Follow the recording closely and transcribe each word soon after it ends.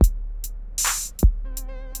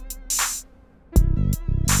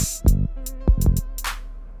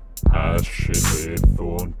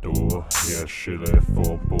Jag chillar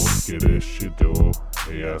få porque det chido.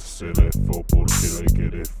 Jag chillar få porque det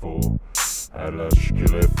det få. Alla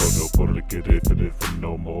chillar för då porque det för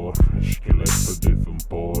no more. Chillar för det för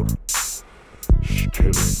por.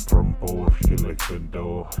 Killing from por, killing för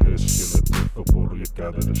då. Chillar för por, jag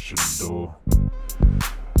kallar det chido.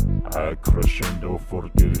 I crescendo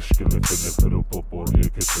porque chillar för det för por,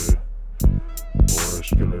 jag kallar det. Or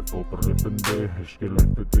skillen på riffen det,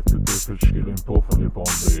 skillen för det, skillen på för det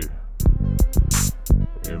bombe.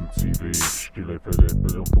 MTV, skillen för det,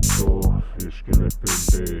 på då, skillen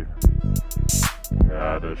för det.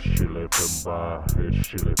 Ja, det skillen för ba,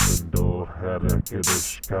 skillen för då, här är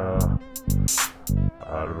kiddiska.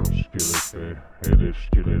 Arro skillen för det,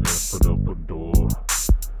 skillen för det på då.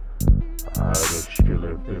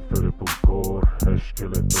 Skillen för det på kår,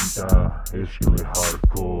 skillen för da, skillen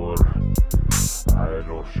hardcore.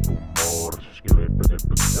 Roskomor, skille för det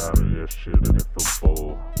bedar, jag skille det för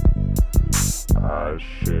bo.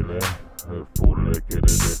 Skille, forlägger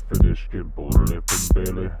det för det skille borle för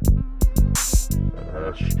bele.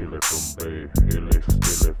 Skille för be, hele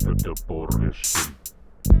skille för det borle skille.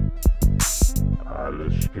 Alle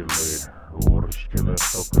skille, skille,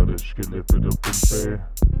 sockade skille för det pompe.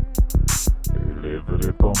 Lever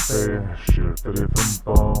det pompe, skille för det för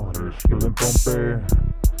bar, skille pompe.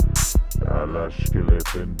 Alla skulle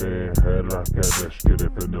finna, hela kada skulle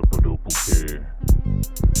finna på dubbelke.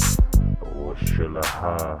 Och skulle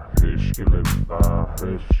ha, skulle va,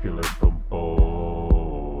 skulle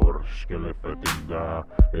bombor, skulle fördinga,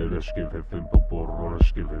 eller skulle finna på borr,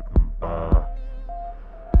 skulle ba.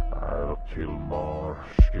 I'll kill more,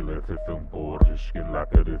 skulle finna borr, skulle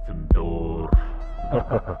lacka det finna dår.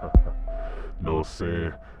 No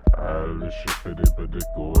se, alla skiffer det på det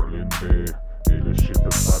går linde. Eller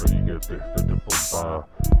shippen varje efter det bomba.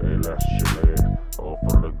 Eller chile,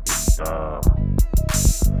 offerinkinda.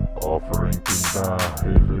 Offerinkinda,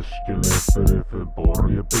 eller skille för det för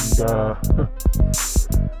borgepinga.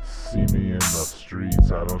 See me in the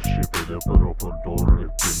streets, I don't ship it up på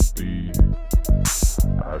dåligt pindi.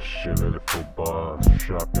 I chiller det för bara,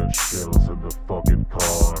 shotgun shells in the fucking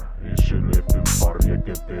car. I chiller för varje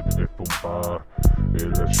efter det bomba.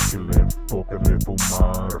 Eller skille, fucka det för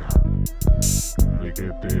mar.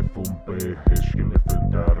 Ligger det bombe, skille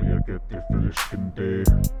för där, jag get det för riskende.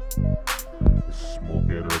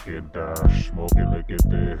 Smoke it again dash, smoke it like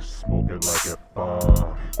it is, smoke it like a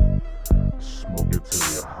bar. Smoke it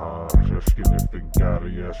till you're hard, jag skulle fingar,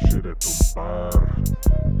 jag skille bombar.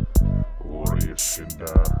 Or jag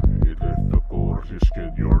skinda, i det går, jag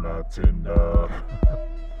skille you're not tender.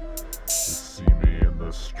 You see me in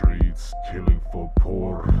the streets, killing for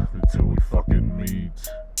poor, until we fucking meet.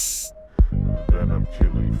 Then I'm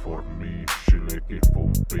killing for me, shileke for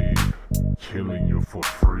me, killing you for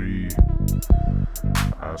free.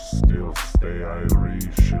 I still stay Irish,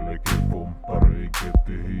 shileke for bare get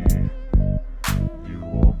the he. You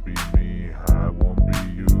won't be me, I won't be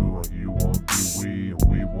you, you won't be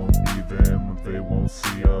we won't be them, they won't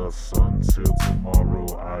see us until tomorrow.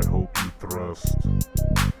 I hope you thrust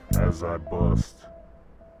as I bust.